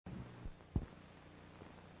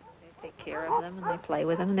care of them, and they play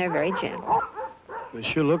with them, and they're very gentle. They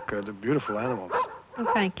sure look good. They're beautiful animals.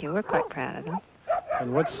 Well, thank you. We're quite proud of them.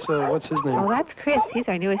 And what's his name? Oh, that's Chris. He's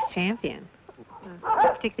our newest champion.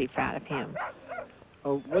 We're particularly proud of him.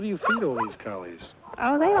 Oh, what do you feed all these collies?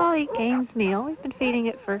 Oh, they all eat Gaines meal. We've been feeding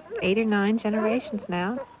it for 8 or 9 generations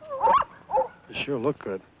now. They sure look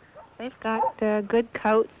good. They've got good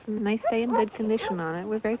coats, and they stay in good condition on it.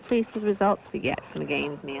 We're very pleased with the results we get from the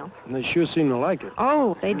Gaines meal. And they sure seem to like it.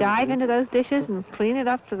 Oh, they dive into those dishes and clean it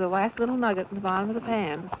up to the last little nugget in the bottom of the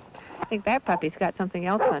pan. I think that puppy's got something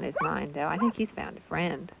else on his mind, though. I think he's found a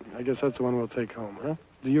friend. I guess that's the one we'll take home, huh?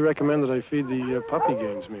 Do you recommend that I feed the puppy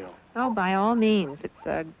Gaines meal? Oh, by all means. It's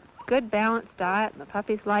a good, balanced diet, and the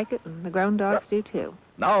puppies like it, and the grown dogs do, too.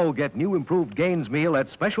 Now get new improved Gaines meal at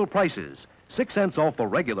special prices. 6 cents off the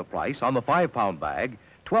regular price on the 5-pound bag,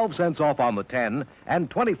 12 cents off on the 10, and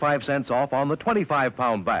 25 cents off on the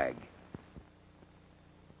 25-pound bag.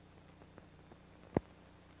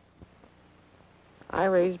 I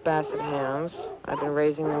raise Basset Hounds. I've been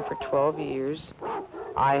raising them for 12 years.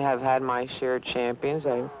 I have had my share of champions.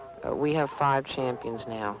 We have 5 champions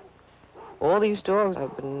now. All these dogs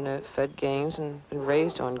have been fed Gaines and been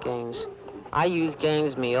raised on Gaines. I use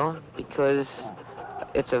Gaines meal because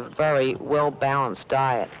it's a very well-balanced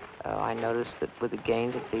diet. I noticed that with the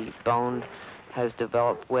Gaines, that the bone has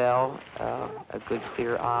developed well, a good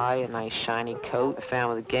clear eye, a nice shiny coat. I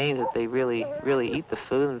found with the Gaines that they really eat the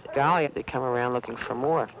food, and golly, they come around looking for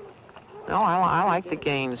more. No, I like the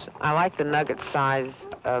Gaines. I like the nugget size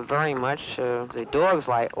very much. The dogs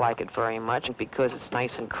like it very much because it's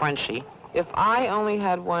nice and crunchy. If I only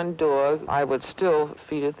had one dog, I would still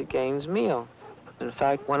feed it the Gaines meal. In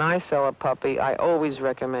fact, when I sell a puppy, I always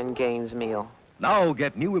recommend Gaines meal. Now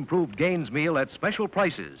get new improved Gaines meal at special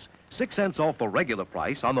prices. 6 cents off the regular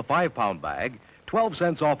price on the 5-pound bag, 12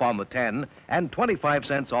 cents off on the 10, and 25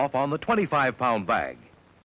 cents off on the 25-pound bag.